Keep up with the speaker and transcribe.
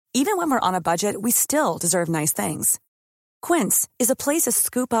Even when we're on a budget, we still deserve nice things. Quince is a place to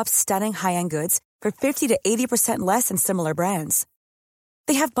scoop up stunning high-end goods for 50 to 80% less than similar brands.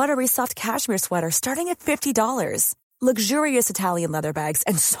 They have buttery soft cashmere sweaters starting at $50, luxurious Italian leather bags,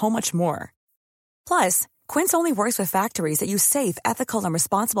 and so much more. Plus, Quince only works with factories that use safe, ethical, and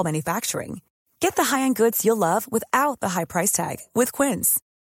responsible manufacturing. Get the high-end goods you'll love without the high price tag with Quince.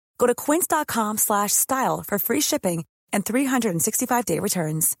 Go to quince.com/style for free shipping and 365-day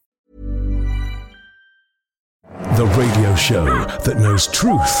returns. The radio show that knows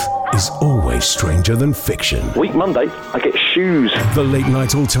truth is always stranger than fiction. Week Monday, I get shoes. The Late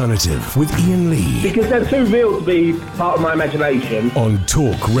Night Alternative with Iain Lee. Because they're too real to be part of my imagination. On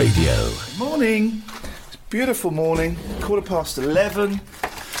Talk Radio. Morning. It's a beautiful morning. 11:15.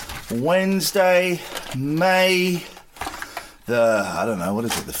 Wednesday, May the, I don't know, what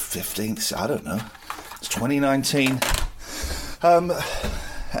is it, the 15th? I don't know. It's 2019.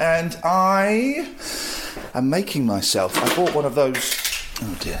 And I am making myself, I bought one of those,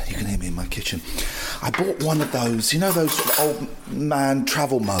 oh dear, you can hear me in my kitchen. I bought one of those, you know those old man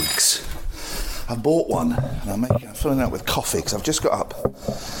travel mugs? I bought one, and I'm filling it up with coffee, because I've just got up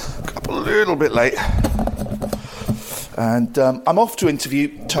a little bit late. And I'm off to interview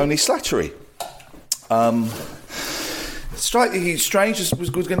Tony Slattery. Slightly strange, I was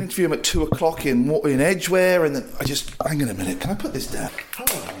going to interview him at 2 o'clock in Edgware, and then hang on a minute, can I put this down?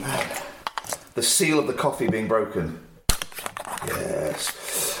 Oh man. The seal of the coffee being broken. Yes.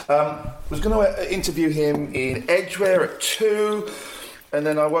 Was going to interview him in Edgware at 2, and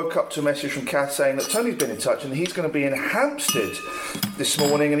then I woke up to a message from Kath saying that Tony's been in touch and he's going to be in Hampstead this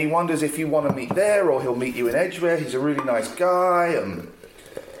morning, and he wonders if you want to meet there or he'll meet you in Edgware. He's a really nice guy.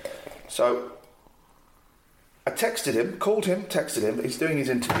 So I texted him, but he's doing his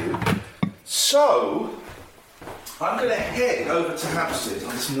interview. So I'm going to head over to Hampstead.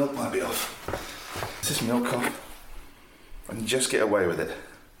 Oh, this milk might be off. Is this milk off? I can just get away with it.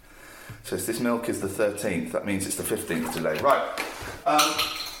 So if this milk is the 13th, that means it's the 15th today. Right.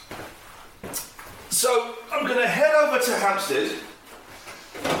 So I'm going to head over to Hampstead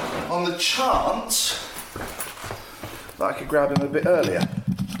on the chance that I could grab him a bit earlier.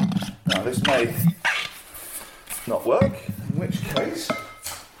 Now this may not work, in which case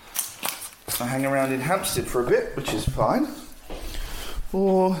I hang around in Hampstead for a bit, which is fine.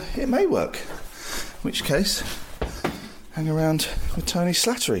 Or it may work, in which case hang around with Tony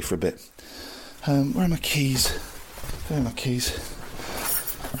Slattery for a bit. Where are my keys? There are my keys.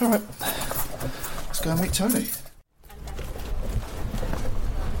 Alright, let's go and meet Tony.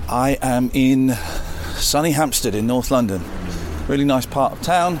 I am in sunny Hampstead in North London. Really nice part of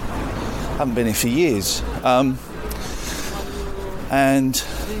town. Haven't been here for years. And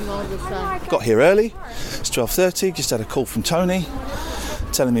got here early. It's 12:30. Just had a call from Tony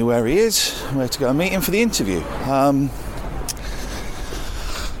telling me where he is, where to go and meet him for the interview.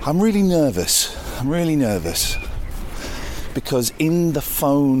 I'm really nervous. Because in the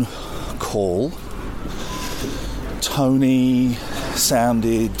phone call, Tony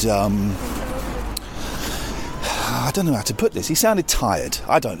sounded, I don't know how to put this. He sounded tired.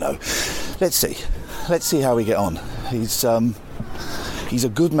 I don't know. Let's see how we get on. He's a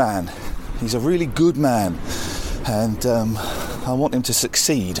good man. He's a really good man. And I want him to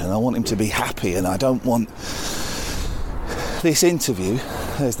succeed, and I want him to be happy, and I don't want this interview,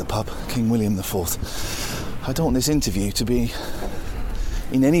 there's the pub, King William IV. I don't want this interview to be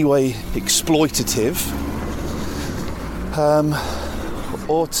in any way exploitative,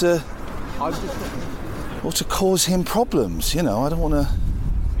 or to cause him problems. You know, I don't want to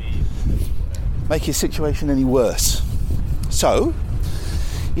make his situation any worse. So,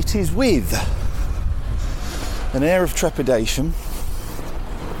 it is with an air of trepidation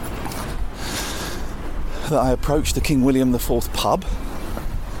that I approach the King William IV pub.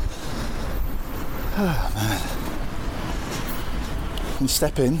 Oh, man. And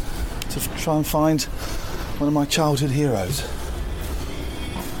step in to try and find one of my childhood heroes.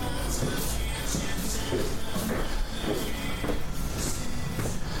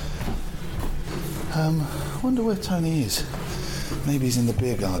 I wonder where Tony is. Maybe he's in the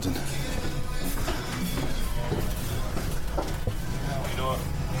beer garden.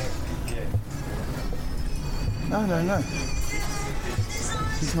 No.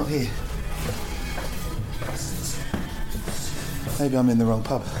 He's not here. Maybe I'm in the wrong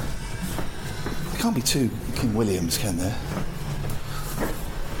pub. There can't be two King Williams, can there?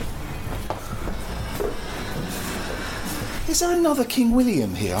 Is there another King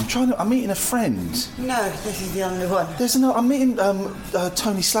William here? I'm meeting a friend. No, this is the only one. I'm meeting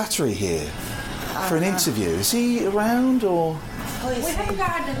Tony Slattery here for an interview. Is he around or? We have a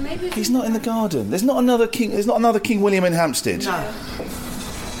garden, maybe. He's not in the garden. There's not another King William in Hampstead. No.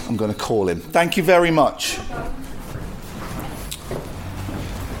 I'm going to call him. Thank you very much.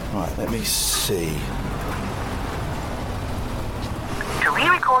 Right, let me see. To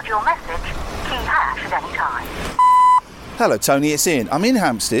re-record your message, key hash at any time. Hello, Tony. It's Ian. I'm in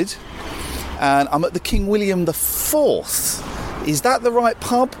Hampstead, and I'm at the King William IV. Is that the right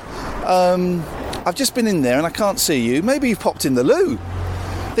pub? I've just been in there and I can't see you. Maybe you've popped in the loo.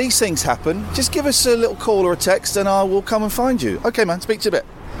 These things happen. Just give us a little call or a text and I will come and find you. Okay, man. Speak to you in a bit.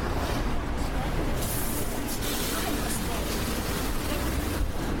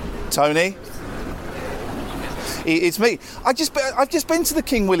 Tony? It's me. I've just been to the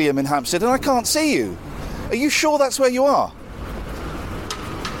King William in Hampstead and I can't see you. Are you sure that's where you are?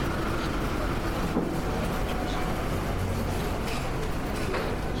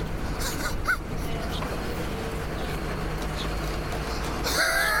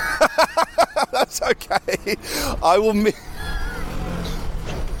 That's okay. I will meet.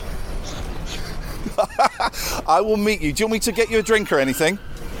 I will meet you. Do you want me to get you a drink or anything?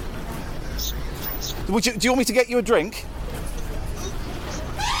 Do you want me to get you a drink?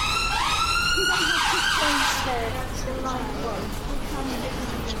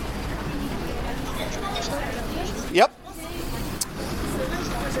 Yep.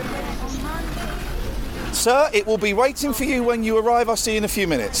 Sir, it will be waiting for you when you arrive. I'll see you in a few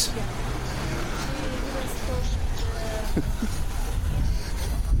minutes.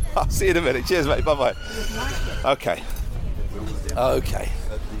 I'll see you in a minute. Cheers, mate. Bye-bye. Okay.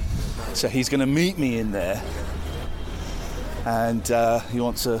 So he's going to meet me in there. And he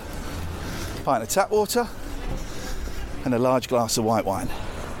wants a pint of tap water and a large glass of white wine.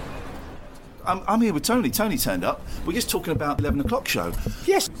 I'm here with Tony. Tony turned up. We're just talking about the 11 o'clock show.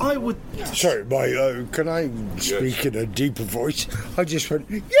 Yes. I would... Sorry, can I speak in a deeper voice? I just went,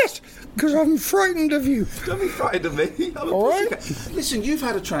 yes, because I'm frightened of you. Don't be frightened of me. All right. Listen, you've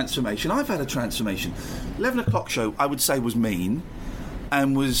had a transformation. I've had a transformation. 11 o'clock show, I would say, was mean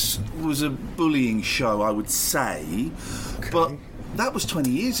and was a bullying show, I would say. Okay. But that was 20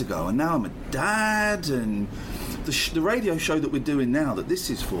 years ago, and now I'm a dad, and the radio show that we're doing now, that this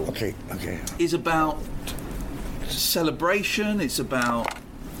is for, is about celebration. It's about...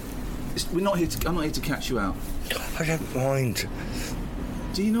 I'm not here to catch you out. I don't mind.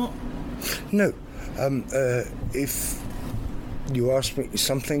 Do you not? No. If you ask me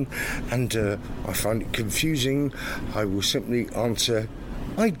something and I find it confusing, I will simply answer,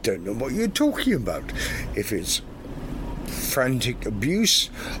 I don't know what you're talking about. If it's frantic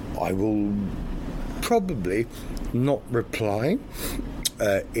abuse, I will probably not reply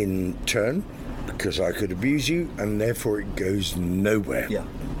in turn, because I could abuse you and therefore it goes nowhere. Yeah.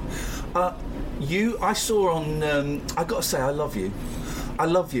 I saw on... I got to say, I love you. I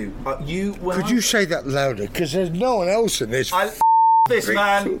love you. Could you say that louder? Because there's no one else in this. This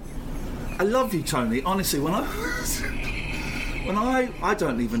man. I love you, Tony. Honestly, when I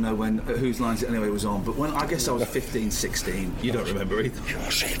don't even know whose lines it anyway was on, but when I guess I was 15, 16. You don't remember either.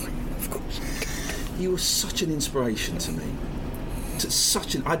 Of course. You were such an inspiration to me.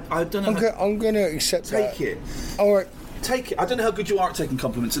 I don't know. I'm going to accept that. Take it. All right. Take it. I don't know how good you are at taking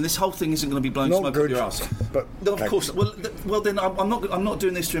compliments, and this whole thing isn't going to be blowing smoke up your ass. But no, of course. Well, then I'm not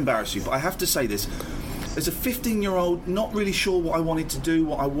doing this to embarrass you, but I have to say this: as a 15-year-old, not really sure what I wanted to do,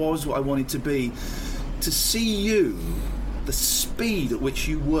 what I wanted to be, to see you, the speed at which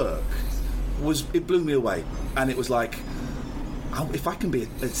you work, it blew me away, and it was like, if I can be a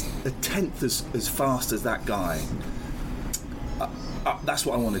tenth as fast as that guy. That's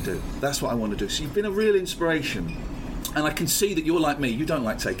what I want to do. That's what I want to do. So you've been a real inspiration. And I can see that you're like me. You don't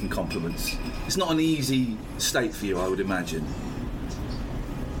like taking compliments. It's not an easy state for you, I would imagine.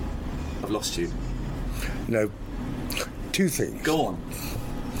 I've lost you. No. Two things. Go on.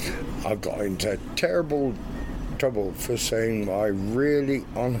 I got into terrible trouble for saying what I really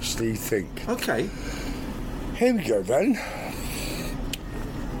honestly think. Okay. Here we go then.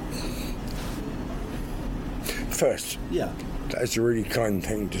 First. Yeah. That's a really kind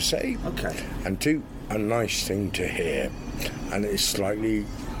thing to say. Okay. And two, a nice thing to hear. And it's slightly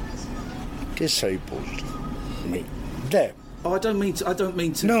disabled me. There. Oh, I don't mean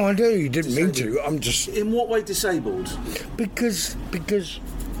to. No, I know you didn't mean to. I'm just... In what way disabled? Because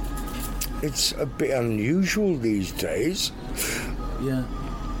it's a bit unusual these days. Yeah.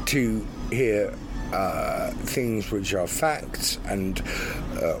 To hear things which are facts and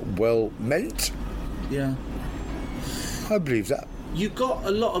well meant. Yeah. I believe that. You got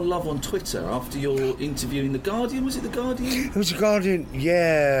a lot of love on Twitter after your interview in The Guardian. Was it The Guardian? It was The Guardian,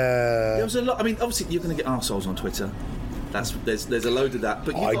 yeah. There was a lot. I mean, obviously, you're going to get arseholes on Twitter. There's a load of that,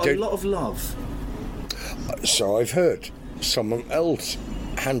 but you've got a lot of love. So I've heard. Someone else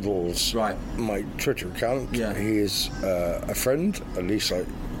handles my Twitter account. Yeah. He is a friend, at least I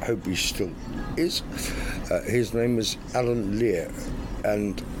hope he still is. His name is Iain Lee,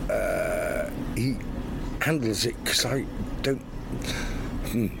 and he handles it because I don't...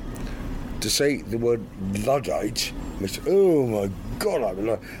 To say the word Luddite makes, oh my God, I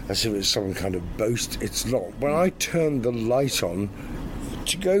mean, as if it's some kind of boast. It's not. When I turn the light on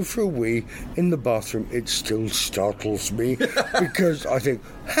to go for a wee in the bathroom, it still startles me because I think,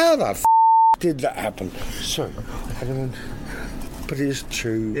 how the did that happen? Sorry, I don't know, but it's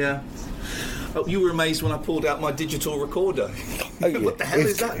true. Yeah. Oh, you were amazed when I pulled out my digital recorder. What the hell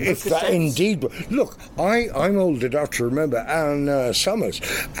is that? If that indeed... Look, I'm old enough to remember Anne Summers,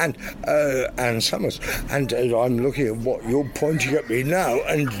 and I'm looking at what you're pointing at me now,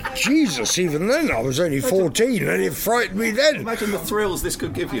 and Jesus, even then I was only 14, and it frightened me then. Imagine the thrills this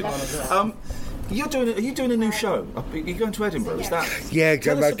could give you. Are you doing a new show? Are you going to Edinburgh? Is that? Yeah,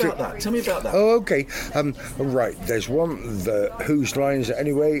 Tell me about that. Oh, okay. Right. There's one, the Whose Lines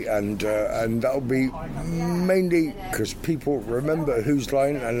Anyway, and that'll be mainly because people remember Whose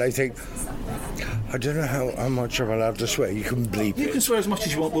Line and they think, I don't know how much I'm allowed to swear. You can bleep it. You can swear as much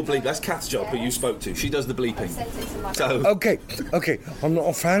as you want. We'll bleep. That's Kath's job, who you spoke to. She does the bleeping. So okay. I'm not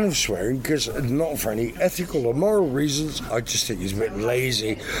a fan of swearing because not for any ethical or moral reasons. I just think he's a bit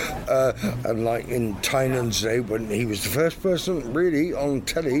lazy. And like in Tynan's day, when he was the first person really on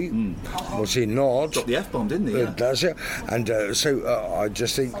telly, was he not? Dropped the F-bomb, didn't he? Yeah. Does it? And so I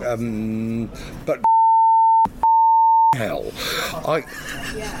just think, but. Hell, right,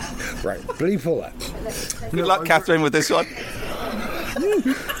 bleep all that. Good luck, Catherine, with this one.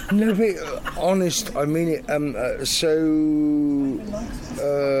 No, but honest, I mean it.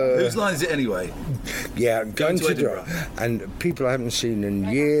 Whose line is it anyway? Yeah, going to Edinburgh, and people I haven't seen in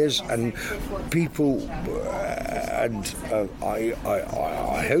years, and people, and I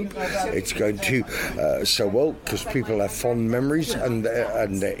hope it's going to so well because people have fond memories, and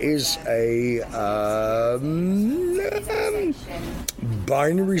there is a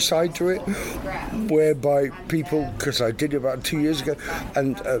binary side to it, whereby people, because I did it about 2 years ago,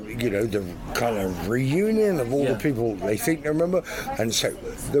 and the kind of reunion of all the people they think they remember, and so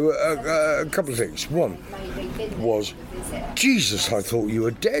there were a couple of things. One was, Jesus, I thought you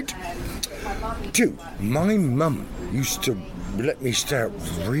were dead. Two, my mum used to let me stay up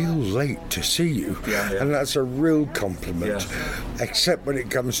real late to see you, and that's a real compliment, except when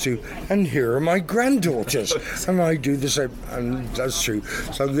it comes to, and here are my granddaughters, and I do the same, and that's true,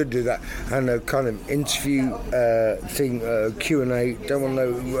 so I'm going to do that, and a kind of interview thing, Q&A, don't want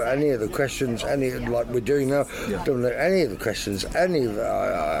to know any of the questions, like we're doing now, don't know any of the questions, I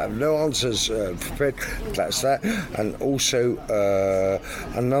have no answers prepared, that's that, and also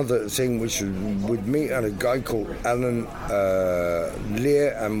another thing which was with me and a guy called Iain Lee,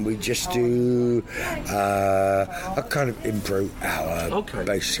 and we just do a kind of improv hour,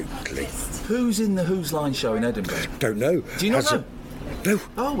 basically. Who's in the Whose Line show in Edinburgh? Don't know. Do you not know? No.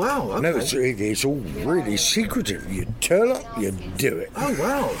 Oh, wow. Okay. No, it's all really secretive. You turn up, you do it. Oh,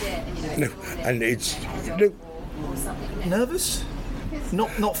 wow. No, and it's... No. Nervous?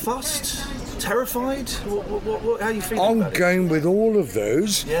 Not fussed? Terrified? What, how are you feeling I'm about going with all of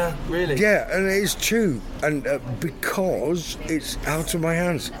those. Yeah, really? Yeah, and it's true. And because it's out of my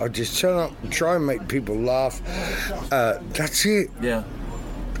hands, I just turn up and try and make people laugh. That's it. Yeah.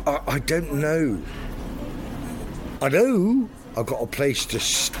 I don't know. I know I've got a place to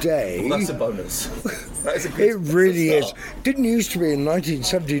stay. Well, that's a bonus. That is a good, it really is. Start. Didn't used to be in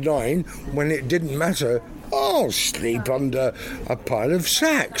 1979 when it didn't matter. I'll sleep under a pile of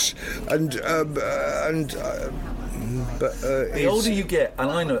sacks, but the older you get,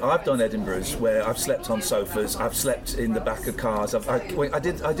 and I know I've done Edinburghs where I've slept on sofas, I've slept in the back of cars. I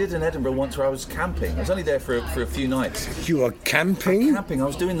did in Edinburgh once where I was camping. I was only there for a few nights. You were camping? Camping. I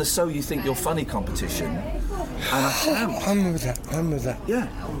was doing the So You Think You're Funny competition, and I camped. I'm with that. Yeah,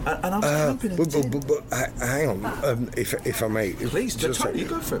 and I was camping. But hang on, if I may. Please, you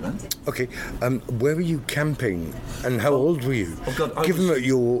go for it, man. Okay, where were you camping, and how old were you? Oh God, Given that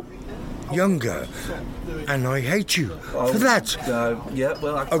you're younger, and I hate you for that. Yeah,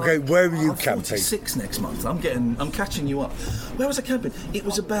 well, okay, where were you I'm camping? 46 next month. I'm catching you up. Where was I camping? It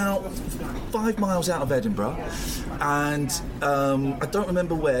was about 5 miles out of Edinburgh, and I don't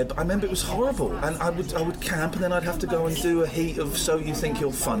remember where, but I remember it was horrible. And I would camp, and then I'd have to go and do a heat of So You Think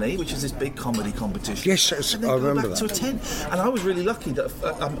You're Funny, which is this big comedy competition. Yes, and then I go remember back that. to a tent. And I was really lucky that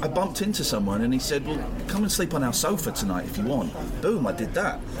I bumped into someone, and he said, "Well, come and sleep on our sofa tonight if you want." Boom, I did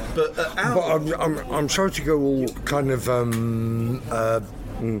that. But I'm sorry tried to go all kind of, I was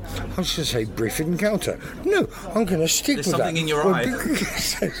going to say brief encounter. No, I'm going to stick with that. There's something in your eye.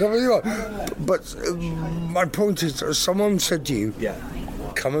 Something in your eye. But my point is, someone said to you,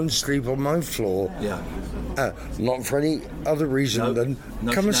 come and sleep on my floor. Yeah. Not for any other reason than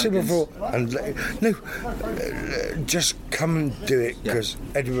come and sleep on the floor. And just come and do it, because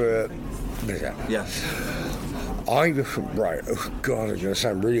Edinburgh... Yeah. Right, oh God, I'm going to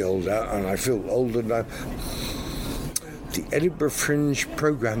sound really old now, and I feel older now. The Edinburgh Fringe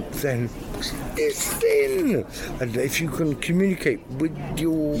programme then is thin. And if you can communicate with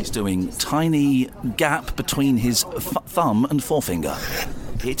your... He's doing tiny gap between his thumb and forefinger.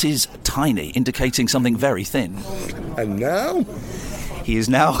 It is tiny, indicating something very thin. And now? He has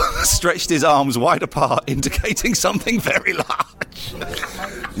now stretched his arms wide apart, indicating something very large.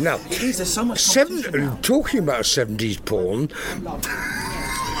 Now, there's so much talking about 70s porn...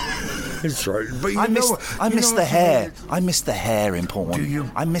 That's right. But I miss the hair. I miss the hair in porn. Do you?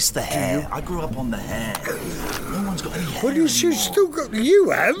 I miss the hair. I grew up on the hair. No one's got any hair. Well, you still got...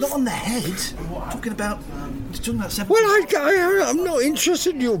 You have? Not on the head. Talking about 70s. Well, I'm not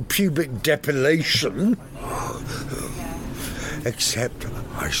interested in your pubic depilation. Except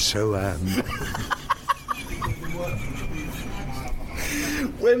I so am.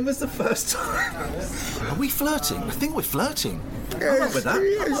 When was the first time? Are we flirting? I think we're flirting. I'm up with that.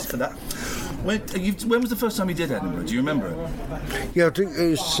 I'm up for that. When was the first time you did Edinburgh? Do you remember it? Yeah, I think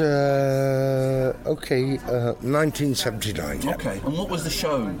it was 1979. Yeah. Okay, and what was the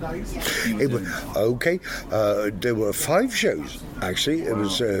show? There were 5 shows actually. It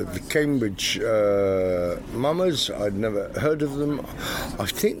was the Cambridge Mamas. I'd never heard of them. I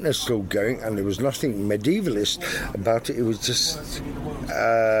think they're still going, and there was nothing medievalist about it. It was just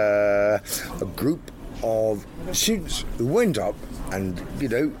a group of students who went up and,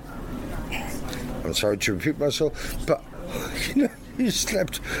 I'm sorry to repeat myself, but, you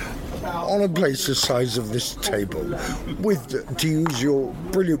slept on a place the size of this table with, to use your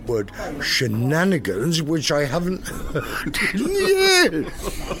brilliant word, shenanigans, which I haven't heard in years.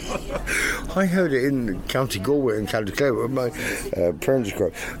 I heard it in County Galway and County Clare where my parents grew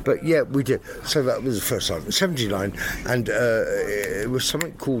up. But yeah, we did. So that was the first time, 79, and it was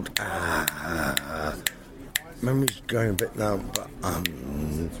something called... memory's going a bit now, but...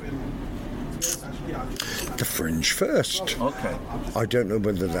 The Fringe First. Okay. I don't know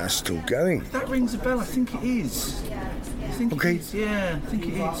whether that's still going. That rings a bell. I think it is. Okay. It is. Yeah, I think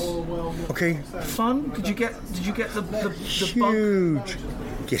it is. Okay. Fun? Did you get the Huge. bug?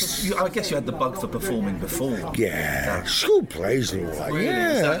 Yes. I guess you had the bug for performing before. Yeah. School plays and all that. Really?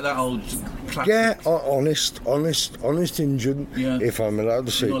 Yeah. That old classic. Yeah, honest Injun, if I'm allowed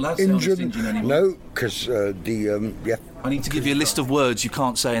to say. You're not allowed to say honest Injun anymore. No, because I need to give you a list of words you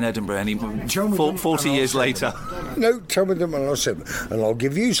can't say in Edinburgh anymore. 40 years later. No, tell me them and I'll say them. And I'll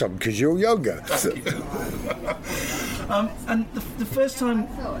give you some because you're younger. And the first time,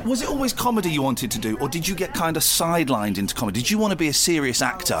 was it always comedy you wanted to do, or did you get kind of sidelined into comedy? Did you want to be a serious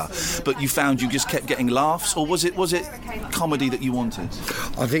actor, but you found you just kept getting laughs, or was it comedy that you wanted?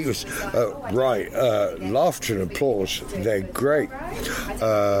 I think it was laughter and applause. They're great.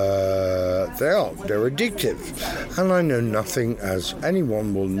 They're addictive, and I know nothing, as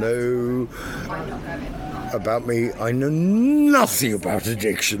anyone will know about me. I know nothing about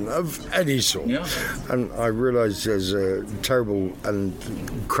addiction of any sort, and I realise there's a terrible and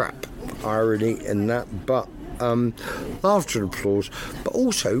crap irony in that, but laughter and applause, but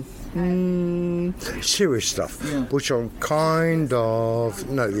also serious stuff, which I'm kind of,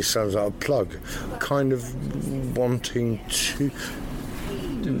 this sounds like a plug, kind of wanting to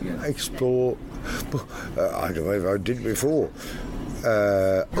explore. I don't know if I did before.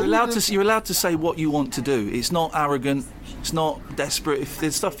 You're allowed to say what you want to do. It's not arrogant. It's not desperate. If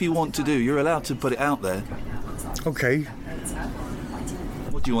there's stuff you want to do, you're allowed to put it out there. Okay.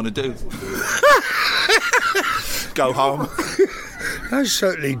 What do you want to do? Go home. I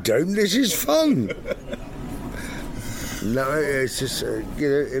certainly don't. This is fun. No, it's just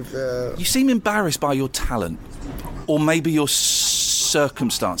if you seem embarrassed by your talent, or maybe your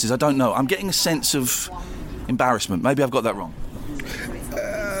circumstances. I don't know. I'm getting a sense of embarrassment. Maybe I've got that wrong.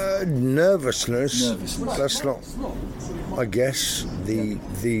 Nervousness. That's not, I guess, the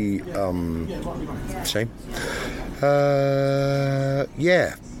same.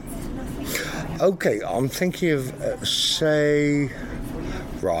 Yeah. Okay, I'm thinking of there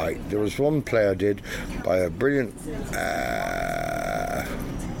was one play I did by a brilliant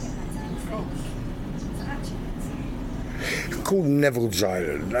called Neville's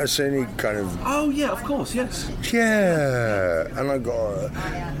Island. That's any kind of... Oh, yeah, of course, yes. Yeah, and I got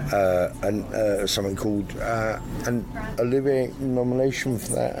something called a living nomination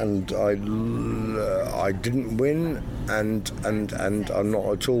for that, and I didn't win, and I'm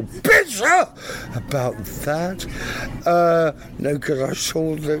not at all bitter about that. No, because I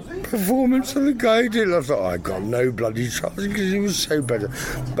saw the performance of the guy who did it. I thought, I got no bloody chance because he was so better.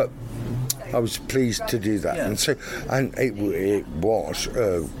 But I was pleased to do that, and it was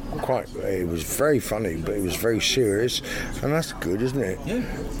it was very funny, but it was very serious, and that's good, isn't it? Yeah.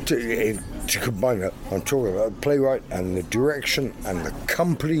 To combine that, I'm talking about the playwright and the direction and the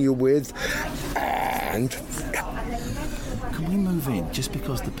company you're with, and. Can we move in just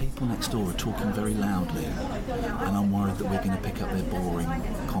because the people next door are talking very loudly and I'm worried that we're going to pick up their boring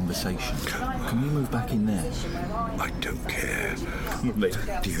conversation? Can we move back in there? I don't care.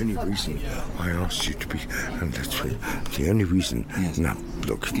 The only reason I asked you to be, and that's the only reason. Yes. Now,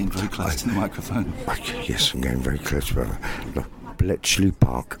 look, Getting very close to the microphone. Yes, I'm getting very close, brother. Look, Bletchley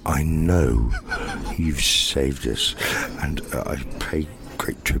Park, I know you've saved us, and I pay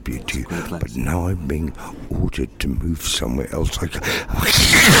great tribute to you, but now I'm being ordered to move somewhere else.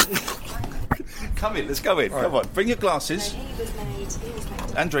 Come in, let's go in. Come on, bring your glasses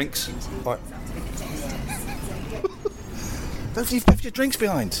and drinks. Right. You've left your drinks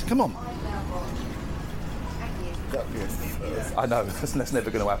behind. Come on. I know, that's never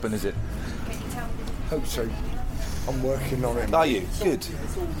going to happen, is it? Hope so. I'm working on it. Are you? Good.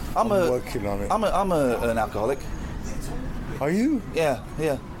 I'm working on it. I'm an alcoholic. Are you? Yeah.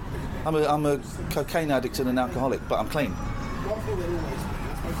 I'm a cocaine addict and an alcoholic, but I'm clean.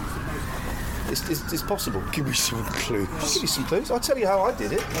 It's possible. Give me some clues. I'll give you some clues. I'll tell you how I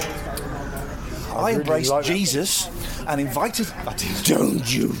did it. I really embraced like Jesus and invited...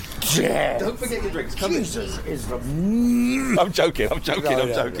 Don't you dare! Don't forget your drinks. Come Jesus in. is the... I'm joking. I'm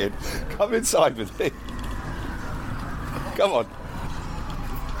joking. Come inside with me. Come on.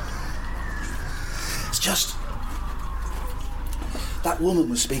 It's just... That woman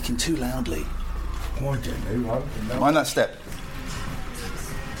was speaking too loudly. Oh, I don't know. Mind that step.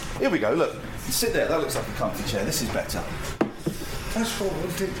 Here we go, look. Sit there. That looks like a comfy chair. This is better. That's what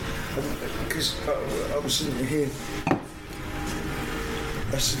I did. Because I was sitting here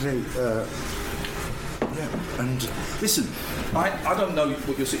yesterday, and... Listen, I don't know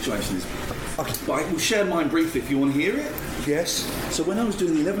what your situation is, but I will share mine briefly if you want to hear it. Yes. So when I was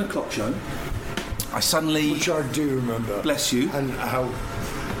doing the 11 o'clock show, I suddenly... Which I do remember. Bless you. And how...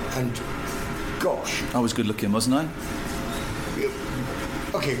 And... Gosh. I was good looking, wasn't I?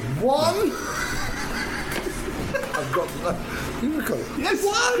 Okay, one... I've got... You've got it. Yes,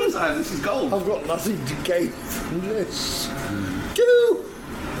 one! This is gold. I've got nothing to gain from this. Two!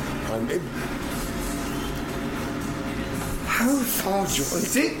 I'm in... How far do you want to...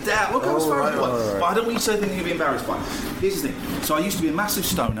 Sit down. We'll go as far as you want. Right. But I don't want you to say anything you'll be embarrassed by. Here's the thing. So I used to be a massive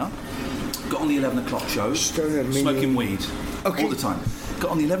stoner. Got on the 11 o'clock show. Stoner meaning... Smoking weed. Okay. All the time.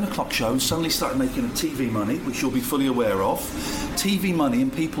 Got on the 11 o'clock show and suddenly started making TV money, which you'll be fully aware of. TV money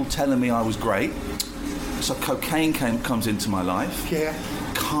and people telling me I was great. So cocaine comes into my life. Yeah.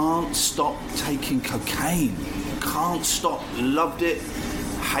 Can't stop taking cocaine. Can't stop. Loved it.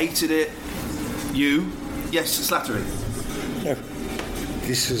 Hated it. You? Yes, Slattery. No.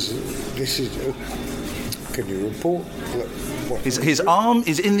 This is. Can you report? What? His arm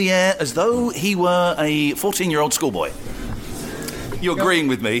is in the air as though he were a 14-year-old schoolboy. You're agreeing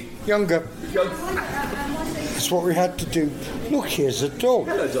with me? Younger. That's what we had to do. Look, here's a dog.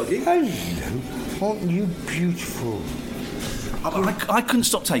 Hello, doggy. Hello. Aren't you beautiful? I couldn't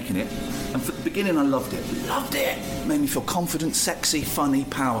stop taking it. And for the beginning, I loved it. Loved it. Made me feel confident, sexy, funny,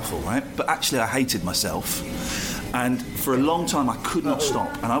 powerful, right? But actually, I hated myself. And for a long time, I could not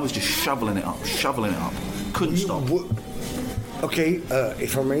stop. And I was just shoveling it up. Couldn't stop. Okay,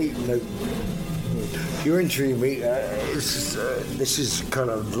 if I may, no. You're interviewing me. This is kind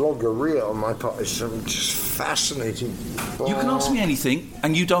of vloggeria on my part. It's just fascinating. You can ask me anything,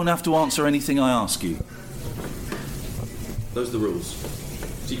 and you don't have to answer anything I ask you. Those are the rules.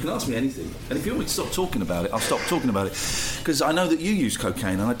 So you can ask me anything. And if you want me to stop talking about it, I'll stop talking about it. Because I know that you use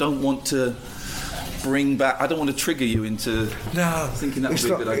cocaine, and I don't want to I don't want to trigger you into thinking that would be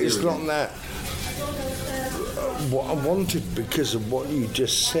a good idea. It's not that. What I wanted, because of what you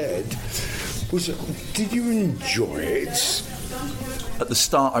just said, was, did you enjoy it? At the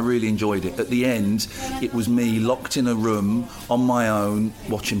start, I really enjoyed it. At the end, it was me locked in a room on my own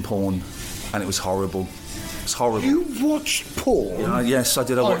watching porn, and it was horrible. It's horrible. You watched porn? Yes, I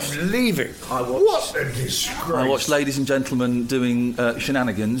did. I watched. I'm leaving. What a disgrace. I watched ladies and gentlemen doing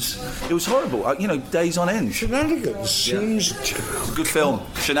shenanigans. It was horrible. Days on end. Shenanigans seems... It's a good film.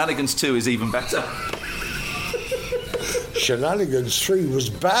 Shenanigans 2 is even better. Shenanigans 3 was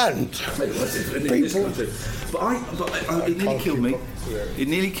banned. But it nearly killed me. It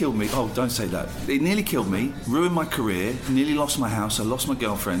nearly killed me. Oh, don't say that. It nearly killed me, ruined my career, nearly lost my house, I lost my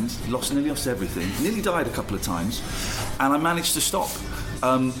girlfriend, nearly lost everything, nearly died a couple of times, and I managed to stop.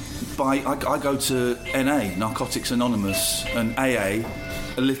 I go to NA, Narcotics Anonymous, and AA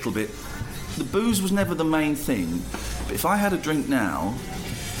a little bit. The booze was never the main thing, but if I had a drink now,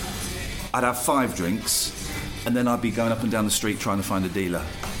 I'd have 5 drinks, and then I'd be going up and down the street trying to find a dealer.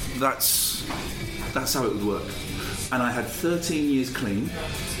 That's how it would work. And I had 13 years clean.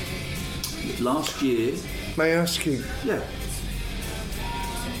 Last year... May I ask you? Yeah.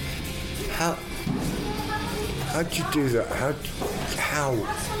 How'd you do that?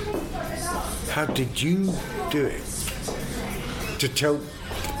 How did you do it? To tell...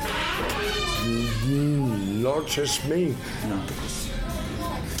 Not just me. No.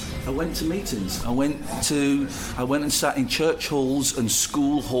 I went to meetings. I went and sat in church halls and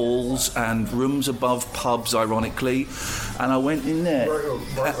school halls and rooms above pubs, ironically. And I went in there,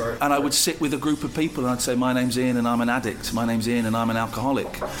 and I would sit with a group of people, and I'd say, "My name's Ian, and I'm an addict. My name's Ian, and I'm an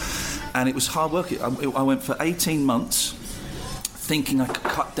alcoholic." And it was hard work. I went for 18 months, thinking I could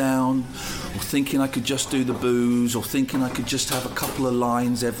cut down, or thinking I could just do the booze, or thinking I could just have a couple of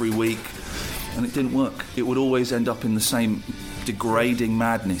lines every week, and it didn't work. It would always end up in the same degrading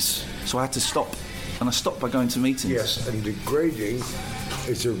madness. So I had to stop, and I stopped by going to meetings. Yes, and degrading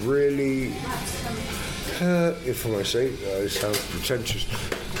is a really, if I may say, it sounds pretentious,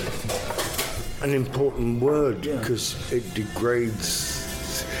 an important word, because it degrades.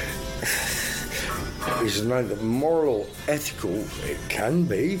 It's neither moral, ethical, it can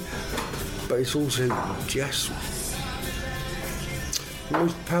be, but it's also just the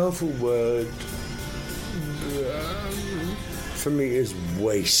most powerful word for me is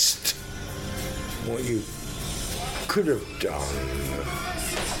waste. What you could have done.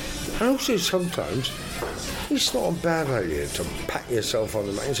 And also sometimes it's not a bad idea to pat yourself on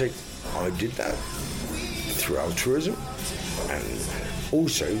the back and say, I did that through altruism, and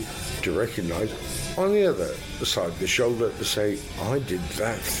also to recognise on the other side of the shoulder to say, I did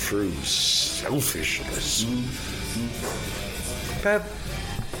that through selfishness. Bev,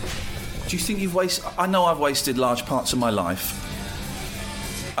 do you think you've wasted... I know I've wasted large parts of my life.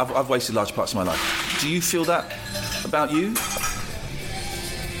 I've wasted large parts of my life. Do you feel that about you?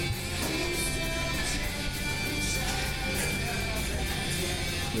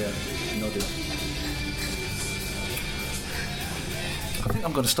 Yeah, nodded. I think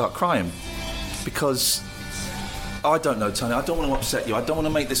I'm going to start crying because... I don't know, Tony. I don't want to upset you. I don't want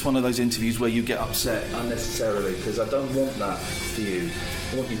to make this one of those interviews where you get upset unnecessarily, because I don't want that for you.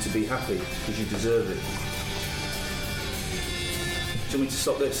 I want you to be happy because you deserve it. Do you want me to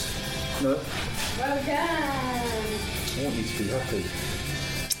stop this? No? Well done. I want you to be happy.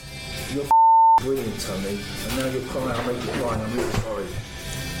 You're brilliant, Tony. And now you're crying. I'll make you cry, and I'm really sorry.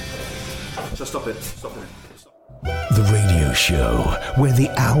 So stop it. Stop it. Stop. The radio show where the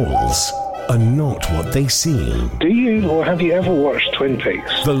owls are not what they seem. Do you or have you ever watched Twin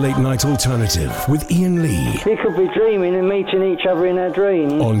Peaks? The Late Night Alternative with Iain Lee. We could be dreaming and meeting each other in our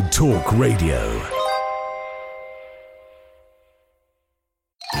dreams. On Talk Radio.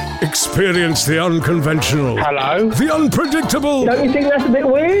 Experience the unconventional. Hello? The unpredictable. Don't you think that's a bit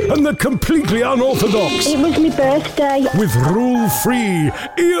weird? And the completely unorthodox. It was my birthday. With rule-free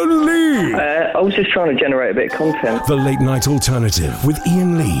Iain Lee. I was just trying to generate a bit of content. The Late Night Alternative with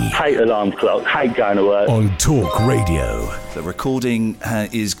Iain Lee. Hate alarm clock, hate going to work. On Talk Radio. The recording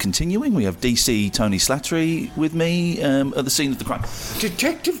is continuing. We have DC Tony Slattery with me at the scene of the crime.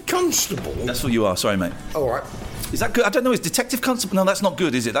 Detective Constable? That's what you are. Sorry, mate. All right. Is that good? I don't know. Is Detective Constable... No, that's not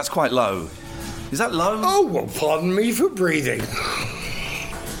good, is it? That's quite low. Is that low? Oh, well, pardon me for breathing.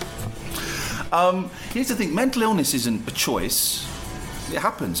 Here's the thing. Mental illness isn't a choice. It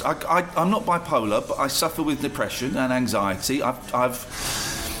happens. I'm not bipolar, but I suffer with depression and anxiety. I've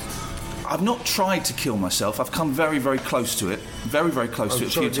not tried to kill myself. I've come very, very close to it. Very, very close to it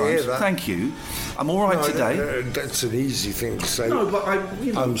a few times. Thank you. I'm all right today. No, that's an easy thing to say. No, but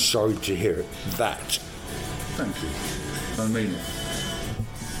I'm sorry to hear it. That. Thank you. I mean it.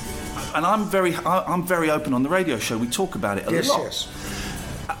 And I'm very open on the radio show. We talk about it a lot. Yes.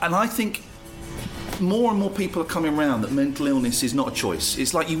 And I think more and more people are coming around that mental illness is not a choice.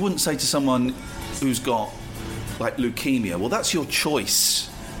 It's like you wouldn't say to someone who's got like leukemia, well, that's your choice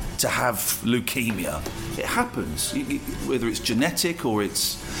to have leukemia. It happens, whether it's genetic or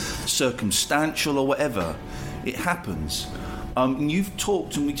it's circumstantial or whatever. It happens. And you've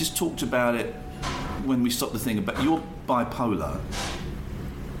talked, and we just talked about it when we stopped the thing about you're bipolar.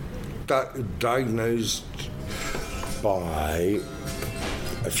 Diagnosed by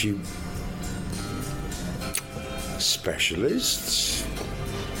a few specialists.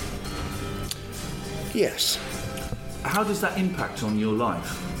 Yes. How does that impact on your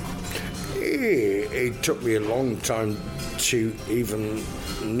life? It took me a long time to even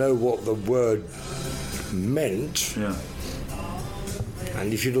know what the word meant. Yeah.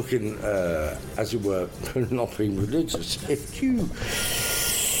 And if you look in, as it were, not being religious, if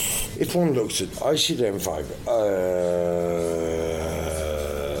one looks at ICD-5,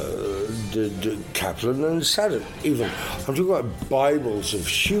 the Kaplan and Saddam, even, I'm talking about Bibles of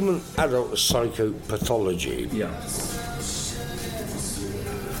human adult psychopathology. Yeah.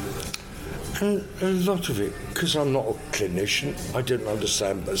 And a lot of it, because I'm not a clinician, I don't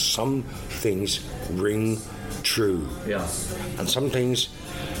understand, but some things ring true. Yeah. And some things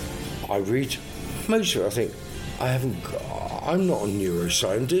I read, most of it I think, I'm not a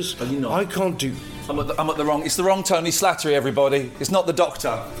neuroscientist. Are you not? I can't do... I'm at the wrong... It's the wrong Tony Slattery, everybody. It's not the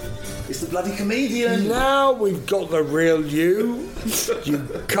doctor. It's the bloody comedian. Now we've got the real you. You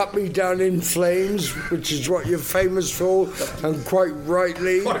cut me down in flames, which is what you're famous for, and quite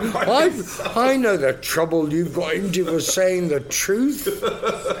rightly. I know the trouble you've got into for saying the truth.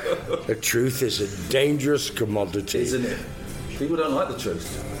 The truth is a dangerous commodity. Isn't it? People don't like the truth.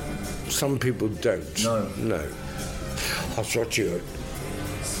 Some people don't. No. That's what you heard.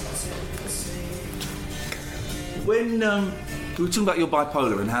 When we were talking about your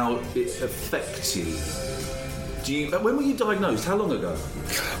bipolar and how it affects you, when were you diagnosed? How long ago?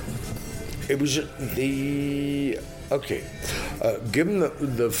 It was given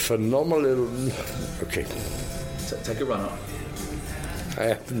the phenomenal... Okay. Take a run up. I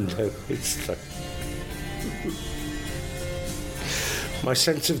have no... It's like... My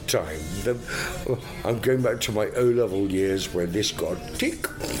sense of time. I'm going back to my O-level years where this got tick.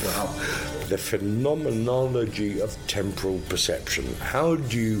 Wow. The phenomenology of temporal perception. How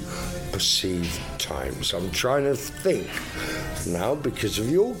do you perceive time? So I'm trying to think now, because of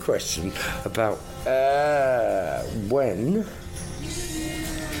your question, about when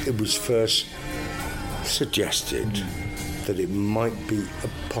it was first suggested that it might be a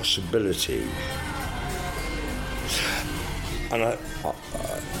possibility. And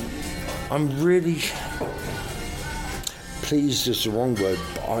I'm really pleased is the wrong word,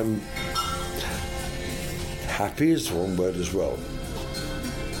 but I'm happy is the wrong word as well.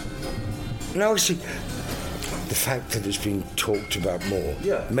 Now, see, the fact that it's being talked about more,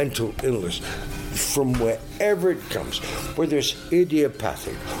 mental illness, from wherever it comes, whether it's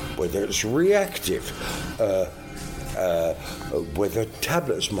idiopathic, whether it's reactive, whether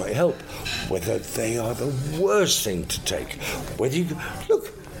tablets might help, whether they are the worst thing to take, whether you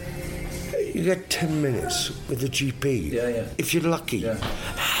look, you get 10 minutes with a GP, if you're lucky.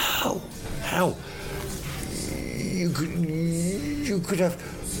 How you could have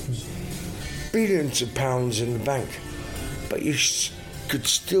billions of pounds in the bank, but you could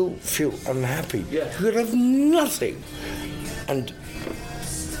still feel unhappy. You could have nothing, and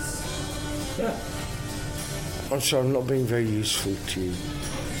I'm sorry, I'm not being very useful to you.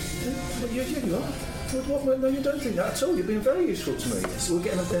 You are. No, you don't think that at all. You're being very useful to me. So we're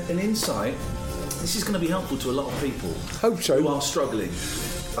getting an insight. This is going to be helpful to a lot of people. Hope so. Who are struggling.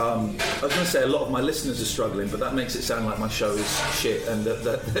 I was going to say a lot of my listeners are struggling, but that makes it sound like my show is shit and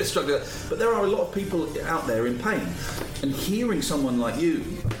that they're struggling. But there are a lot of people out there in pain. And hearing someone like you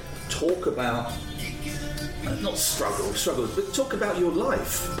talk about... not struggles, but talk about your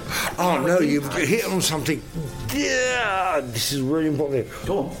life. Oh, no, you've hit on something. Yeah, this is really important.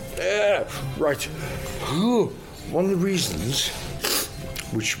 Go on. Right. One of the reasons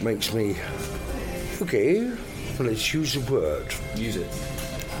which makes me... Okay, well, let's use the word. Use it.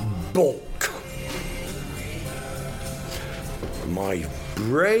 Balk. My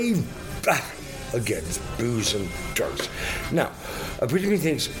brave battle against booze and drugs. Now, a bit of me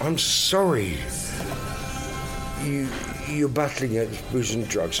thinks, I'm sorry you're battling against booze and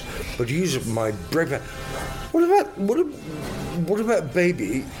drugs, but use my brave... What about a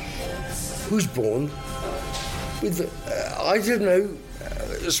baby who's born with, I don't know,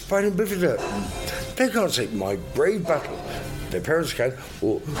 spinal bifida? They can't say my brave battle. Their parents can,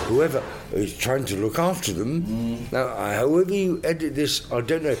 or whoever is trying to look after them. Now, however you edit this, I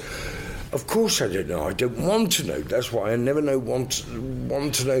don't know. Of course I don't know. I don't want to know. That's why I never want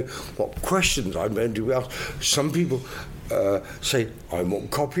to know what questions I'm going to be asked. Some people say, I want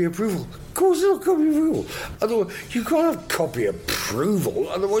copy approval. Of course it's not copy approval. Otherwise, you can't have copy approval.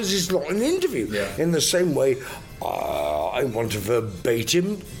 Otherwise, it's not an interview. Yeah. In the same way, I want a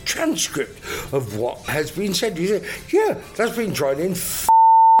verbatim transcript of what has been said. You say, yeah, that's been tried in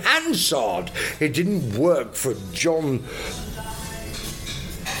Hansard. It didn't work for John...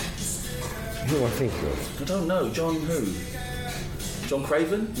 Who am I thinking of? I don't know. John who? John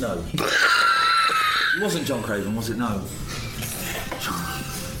Craven? No. It wasn't John Craven, was it? No.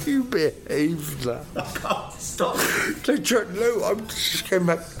 You behaved that. I can't stop. No, I just came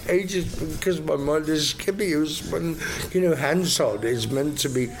back ages because my mind is skipping. It was when, Hansard is meant to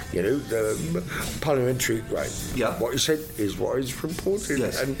be, the parliamentary, right? Yeah. What he said is what is reported.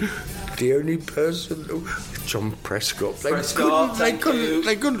 Yes. And the only person, John Prescott. They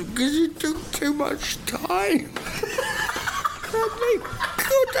couldn't, because it took too much time. They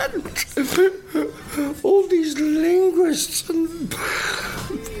couldn't. All these linguists and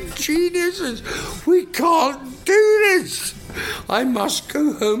geniuses, we can't do this. I must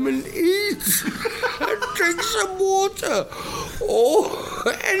go home and eat and drink some water or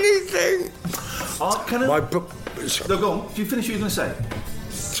anything. Can I... No, go on. Do you finish what you were going to say?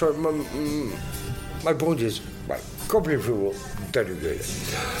 Sorry, my point is, right, copy approval, don't agree.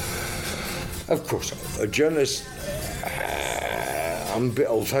 Of course, a journalist, I'm a bit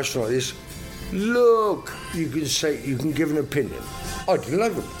old-fashioned like this. Look, you can give an opinion. I didn't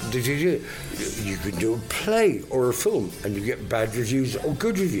like it. You can do a play or a film and you get bad reviews or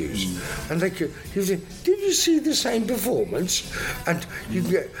good reviews. And you say, did you see the same performance? And you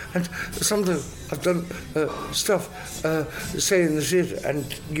get, and sometimes I've done stuff, say in the theatre, and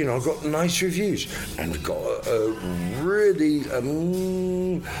I've got nice reviews and got really,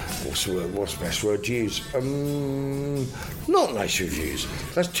 what's the best word to use? Not nice reviews.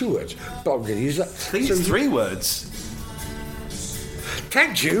 That's 2 words, but I'm going to use that. I think it's 3 words.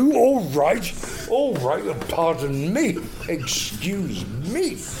 Thank you. All right. Pardon me. Excuse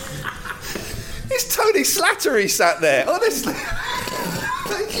me. It's Tony Slattery sat there. Honestly.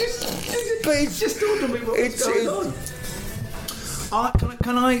 But it's just dawned on me what's going on.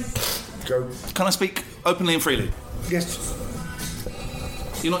 Can I speak openly and freely? Yes.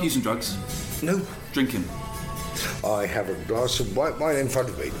 You're not using drugs? No. Drinking? I have a glass of white wine in front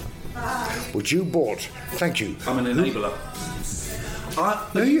of me, which you bought. Thank you. I'm an enabler.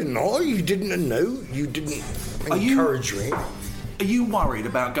 No, you're not. You didn't know. You didn't encourage me. Are you worried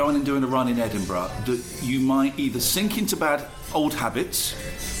about going and doing a run in Edinburgh that you might either sink into bad old habits,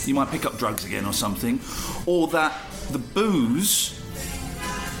 you might pick up drugs again or something, or that the booze...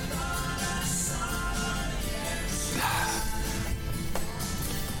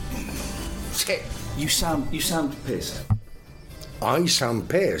 You sound pissed. I sound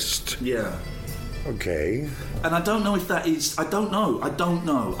pissed? Yeah. Okay. And I don't know if that is... I don't know.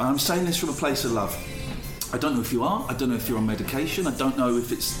 I'm saying this from a place of love. I don't know if you are. I don't know if you're on medication. I don't know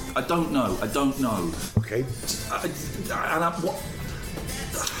if it's... I don't know. Okay.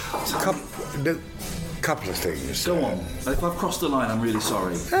 Couple of things. Go on. If I've crossed the line, I'm really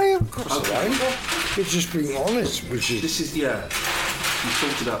sorry. Hey, I've crossed the line. You're just being honest, which is... This is... Yeah. You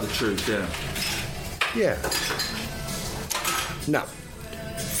talked about the truth, yeah. Yeah. Now,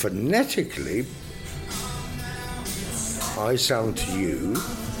 phonetically, I sound to you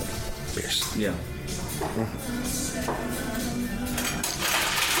pissed. Yeah.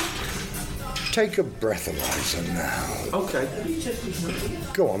 Take a breathalyzer now. Okay.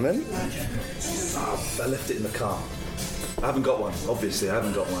 Go on then. I left it in the car. I haven't got one, obviously. I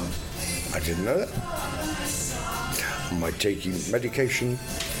haven't got one. I didn't know that. Am I taking medication?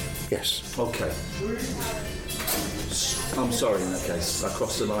 Yes. Okay. I'm sorry in that case. I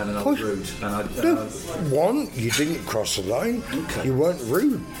crossed the line and I was rude. One, you didn't cross the line. Okay. You weren't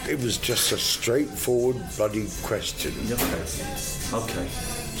rude. It was just a straightforward bloody question. Okay.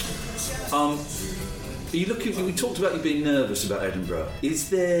 Are you looking? We talked about you being nervous about Edinburgh. Is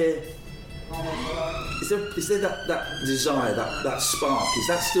there that desire, that spark? Is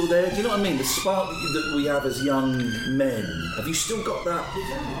that still there? Do you know what I mean? The spark that we have as young men. Have you still got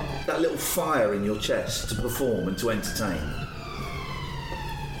that little fire in your chest to perform and to entertain?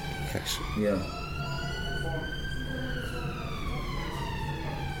 Yes. Yeah.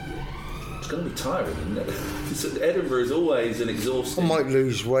 It's going to be tiring, isn't it? Edinburgh is always an exhausting... I might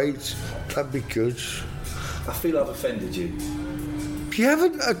lose weight. That'd be good. I feel I've offended you. You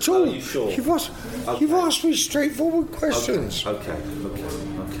haven't at all. Are you sure? You've asked me straightforward questions. Okay.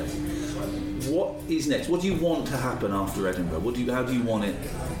 What is next? What do you want to happen after Edinburgh? How do you want it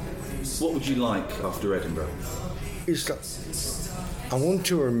What would you like after Edinburgh? It's like, I want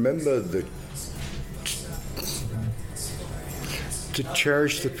to remember to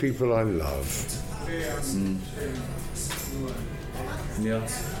cherish the people I love. Yeah.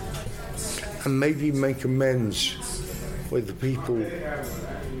 And maybe make amends with the people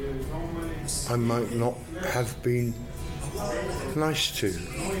I might not have been nice to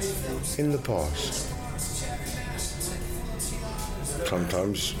in the past.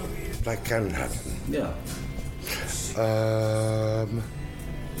 Sometimes that can happen. Yeah.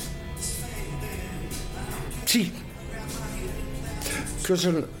 See, because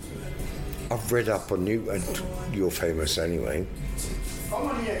I've read up on you, and you're famous anyway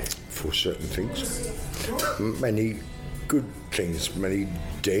for certain things. Many good things, many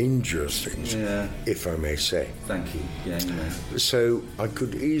dangerous things, if I may say. Thank you. Yeah, you may. So I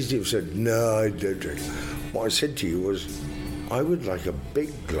could easily have said, no, I don't drink. What I said to you was, I would like a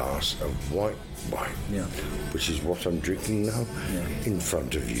big glass of white wine, which is what I'm drinking now, in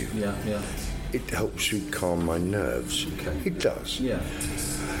front of you. Yeah, yeah. It helps me calm my nerves. Okay. It does. Yeah.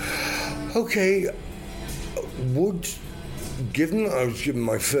 Okay, given that I was given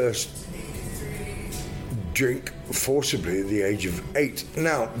my first drink forcibly at the age of 8,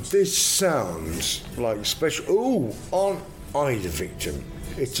 now this sounds like special. Oh, aren't I the victim?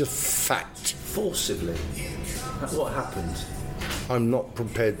 It's a fact. Forcibly? What happened? I'm not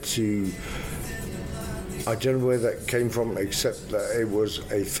prepared to. I don't know where that came from, except that it was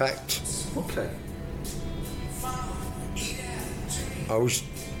a fact. Okay.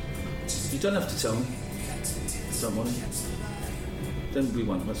 You don't have to tell me. Don't want to. Then we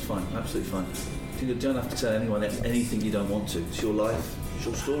won't. That's fine. Absolutely fine. You don't have to tell anyone anything you don't want to. It's your life. It's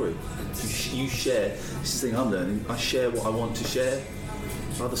your story. You share. This is the thing I'm learning. I share what I want to share.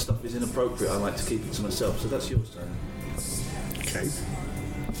 Other stuff is inappropriate. I like to keep it to myself. So that's yours, Tony. Okay.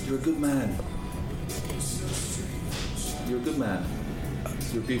 You're a good man. You're a good man.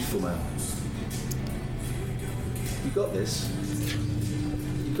 You're a beautiful man. You got this.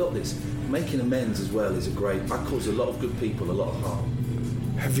 You got this. Making amends as well is a great. I cause a lot of good people a lot of harm.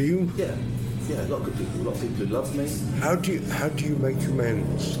 Have you? Yeah, a lot of good people. A lot of people who love me. How do you make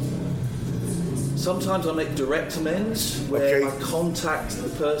amends? Sometimes I make direct amends where I contact the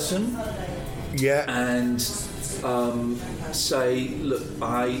person. Yeah. And say, look,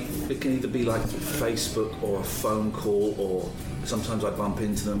 it can either be like through Facebook or a phone call, or sometimes I bump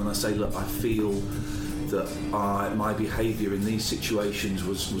into them and I say, look, I feel that my behaviour in these situations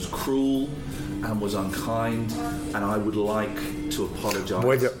was cruel and was unkind, and I would like to apologise.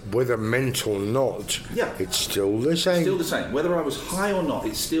 Whether meant or not, it's still the same. Still the same. Whether I was high or not,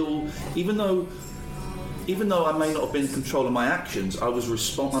 it's still, even though I may not have been in control of my actions, I'm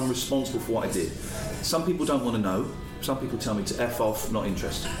responsible for what I did. Some people don't want to know. Some people tell me to F off, not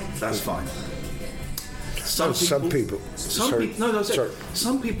interested. That's fine. Some people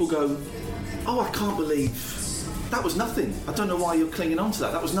go, oh, I can't believe that was nothing. I don't know why you're clinging on to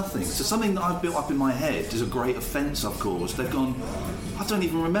that. That was nothing. So something that I've built up in my head is a great offence I've caused. They've gone, I don't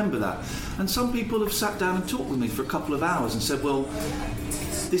even remember that. And some people have sat down and talked with me for a couple of hours and said, well,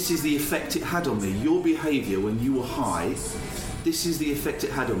 this is the effect it had on me. Your behaviour when you were high, this is the effect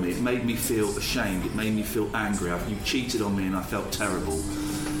it had on me. It made me feel ashamed. It made me feel angry. You cheated on me and I felt terrible.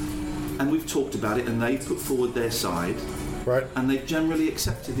 And we've talked about it and they've put forward their side. Right. And they've generally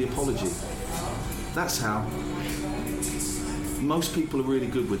accepted the apology. That's how. Most people are really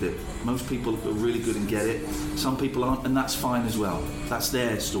good with it. Most people are really good and get it. Some people aren't, and that's fine as well. That's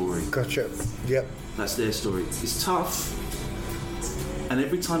their story. Gotcha. Yep. That's their story. It's tough. And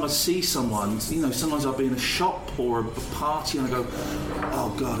every time I see someone, sometimes I'll be in a shop or a party and I go,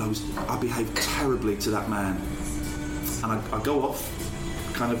 oh God, I behaved terribly to that man. And I go off,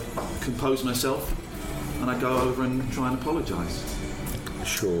 kind of compose myself, and I go over and try and apologise.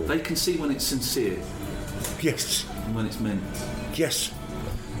 Sure. They can see when it's sincere. Yes. And when it's meant. Yes.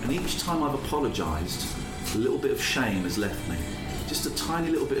 And each time I've apologised, a little bit of shame has left me. Just a tiny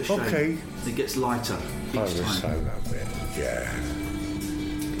little bit of shame. Okay. It gets lighter each time. I understand that bit. Yeah.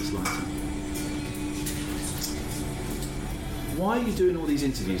 Lighter. Why are you doing all these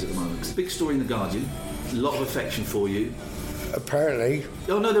interviews at the moment? It's a big story in The Guardian, a lot of affection for you. Apparently.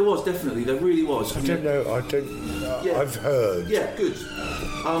 Oh no, there was, definitely, there really was. I don't know, I've heard. Yeah, good.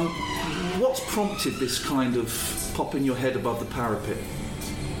 What's prompted this kind of popping your head above the parapet,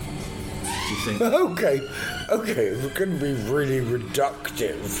 do you think? Okay, we're going to be really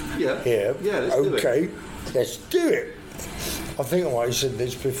reductive here. Yeah, let's do it. Okay, let's do it. I think I might have said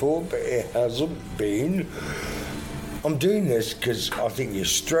this before, but it hasn't been. I'm doing this because I think you're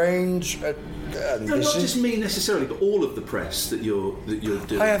strange. No, not just me necessarily, but all of the press that you're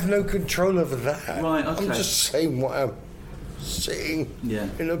doing. I have no control over that. Right, okay. I'm just saying what I'm seeing Yeah.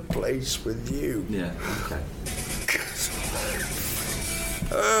 in a place with you. Yeah, okay.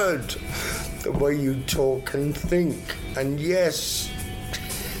 Heard the way you talk and think, and yes,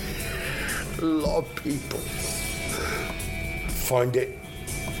 a lot of people find it.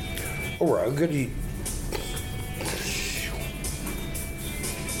 All right, I'm going to.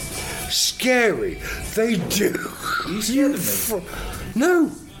 Scary. They do. Are you scared of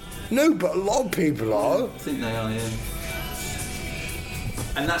me? No, but a lot of people are. I think they are, yeah.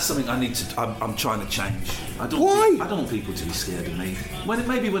 And that's something I'm trying to change. Why? I don't want people to be scared of me.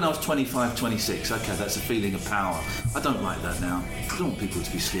 Maybe when I was 25, 26, okay, that's a feeling of power. I don't like that now. I don't want people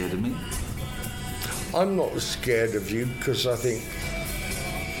to be scared of me. I'm not scared of you because I think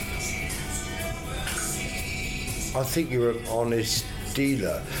you're an honest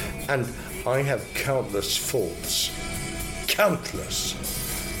dealer, and I have countless faults. Countless.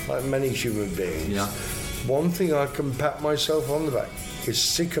 Like many human beings. Yeah. One thing I can pat myself on the back is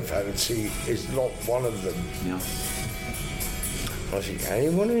sycophancy is not one of them. Yeah. I think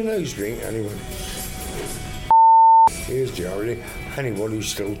anyone who knows me, here's the irony, anyone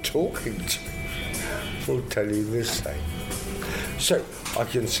who's still talking to me will tell you the same. So, I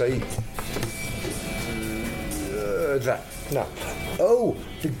can say that. Now,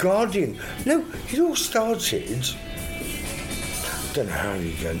 The Guardian. No, it all started... I don't know how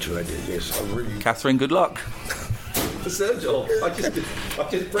you're going to edit this. Catherine, good luck. Sergio, I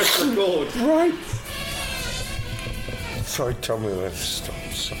just pressed record. Right. Sorry, tell me when to stop.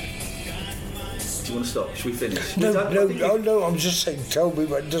 Sorry. Do you want to stop? Should we finish? No, I'm just saying, tell me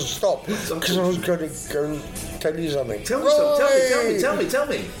when to stop. Because I was going to go and tell you something. Tell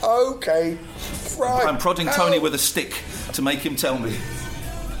me. Okay. Right. I'm prodding Tony with a stick to make him tell me.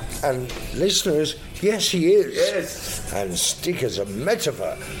 And listeners, yes, he is. Yes. And stick is a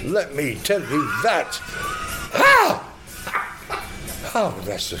metaphor. Let me tell you that. Ha! Oh,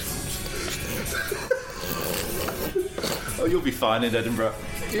 that's a... Oh, you'll be fine in Edinburgh.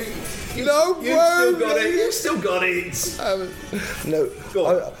 You've still got it. No. Go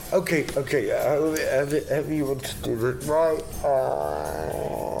on. Okay. Have you want to do that? Right.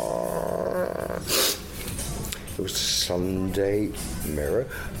 It was Sunday Mirror.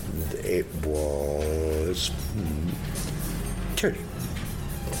 It was... Tony.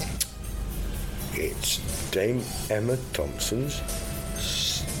 It's Dame Emma Thompson's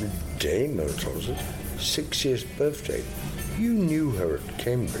 6 years birthday. You knew her at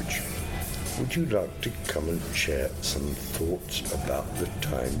Cambridge. Would you like to come and share some thoughts about the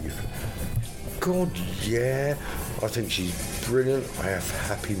time you... God, yeah. I think she's brilliant. I have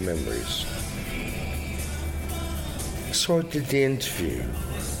happy memories. So I did the interview.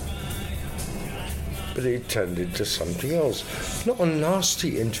 But it turned into something else. Not a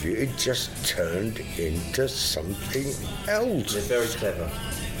nasty interview, it just turned into something else. They're very clever.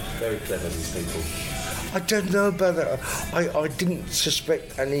 Very clever, these people. I don't know about that. I didn't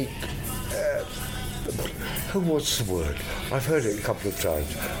suspect any... what's the word? I've heard it a couple of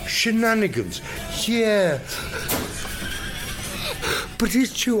times. Shenanigans. Yeah. But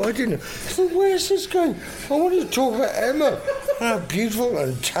it's true, I didn't know. So where's this going? I wanted to talk about Emma. How beautiful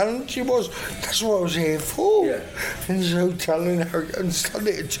and talented she was. That's what I was here for. Yeah. And so talented, and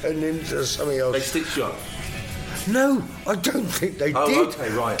suddenly it turned into something else. They stitched you up? No, I don't think they did. Okay,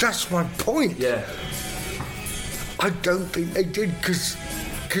 right. That's my point. Yeah. I don't think they did because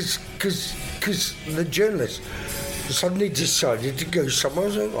the journalist suddenly decided to go somewhere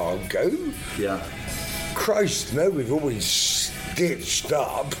else. I'll go. Yeah. Christ, no, we've always stitched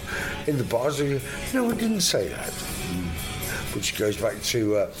up in the bars. No, I didn't say that. Which goes back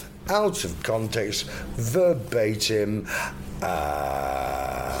to out of context, verbatim,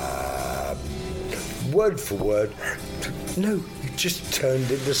 word for word. No, it just turned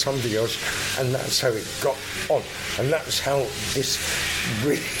into something else, and that's how it got on. And that's how this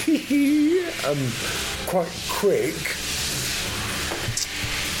really quite quick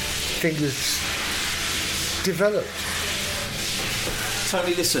thing has developed.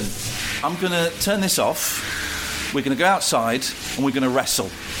 Tony, listen, I'm going to turn this off. We're going to go outside and we're going to wrestle.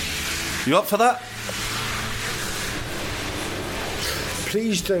 You up for that?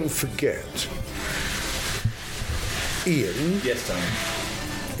 Please don't forget, Iain. Yes, Tony.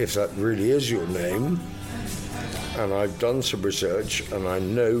 If that really is your name, and I've done some research and I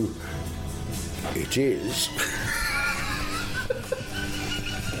know it is.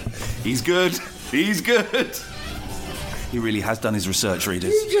 He's good. He really has done his research,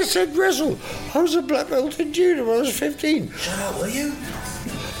 readers. You just said wrestle. I was a black belt in judo when I was 15. Shut up, will you?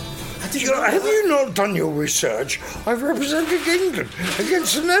 I Have you not done your research? I've represented England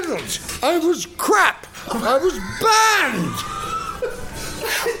against the Netherlands. I was crap. I was banned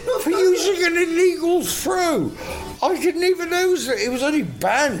for using an illegal throw. I didn't even know it was only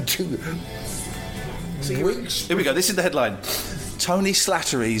banned 2 weeks. Here we go. This is the headline. Tony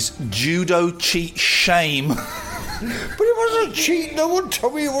Slattery's judo cheat shame. But it wasn't cheat. No one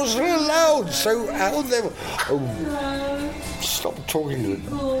told me it wasn't allowed. So how they... Oh, stop talking to him.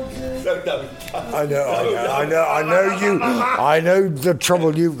 No. I know you. I know the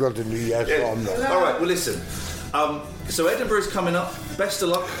trouble you've got in the yes, yeah. I'm not. All right. Well, listen. So Edinburgh's coming up. Best of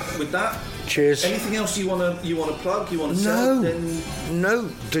luck with that. Cheers. Anything else you want to plug? You want to sell? No.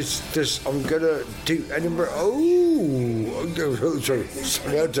 This. I'm gonna do Edinburgh. Oh, sorry.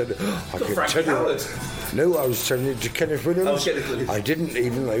 I can tell you what. No, I was telling it to Kenneth Williams. I didn't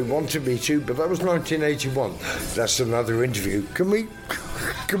even. They wanted me to, but that was 1981. That's another interview. Can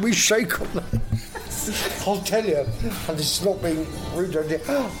we shake on that? I'll tell you, and it's not being rude.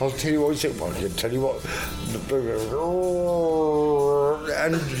 I'll tell you what he said. Well, I'll tell you what.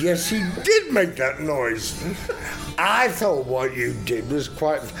 And yes, he did make that noise. I thought what you did was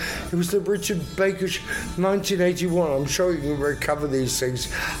quite... It was the Richard Baker 1981. I'm sure you can recover these things.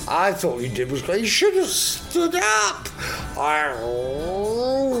 I thought you did was great. You should have stood up. I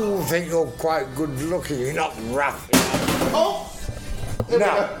think you're quite good looking. You're not rough. Oh!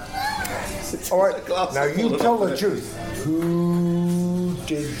 Now, all right. Now you tell the truth. Who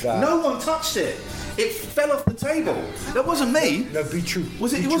did that? No one touched it. It fell off the table. That wasn't me. No, be true.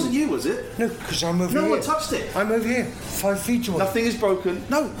 Was it? It wasn't you, was it? No, because I'm over here. No one touched it. I'm over here, 5 feet away. Nothing is broken.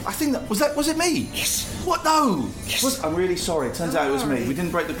 No, I think was it me? Yes. What? No. Yes. I'm really sorry. It turns out it was me. We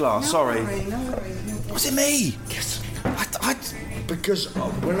didn't break the glass. Sorry. No worries. Was it me? Yes. I Because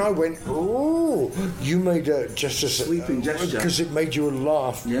when I went, you made just a sweeping gesture because it made you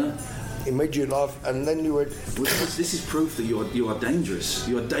laugh. Yeah. It made you laugh, and then you went... Well, this is proof that you are dangerous.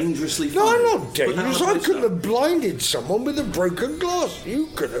 You are dangerously funny. No, I'm not dangerous. I could have blinded someone with a broken glass. You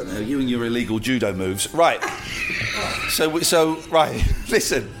could have. No, you and your illegal judo moves. Right. So right.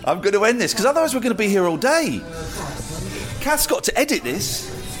 Listen, I'm going to end this, because otherwise we're going to be here all day. Kath's got to edit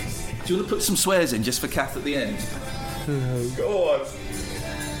this. Do you want to put some swears in just for Kath at the end? Go on.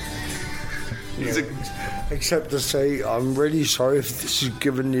 Yeah. Except to say, I'm really sorry if this has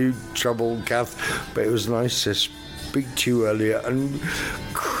given you trouble, Kath, but it was nice to speak to you earlier. And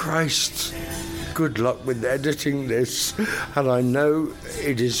Christ, good luck with editing this. And I know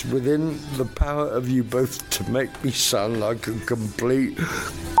it is within the power of you both to make me sound like a complete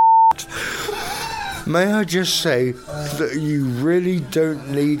May I just say that you really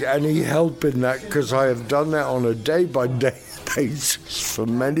don't need any help in that, because I have done that on a day-by-day basis for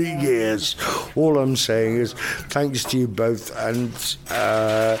many years. All I'm saying is thanks to you both, and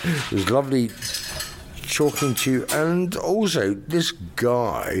it was lovely talking to you. And also, this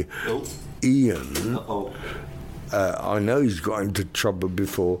guy, Iain, I know he's got into trouble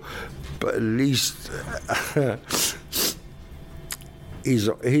before, but at least he's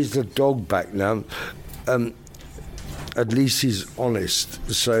the dog back now. At least he's honest.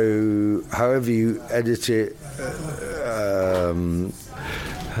 So, however you edit it,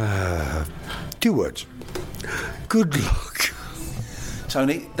 2 words. Good luck.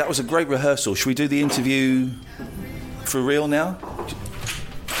 Tony, that was a great rehearsal. Should we do the interview for real now?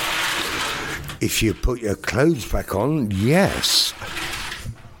 If you put your clothes back on, yes.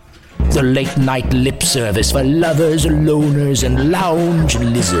 The late-night lip service for lovers, loners, and lounge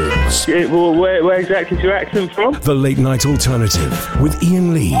lizards. Yeah, well, where exactly is your accent from? The Late Night Alternative with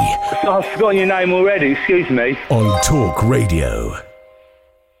Iain Lee. I've forgotten your name already, excuse me. On Talk Radio.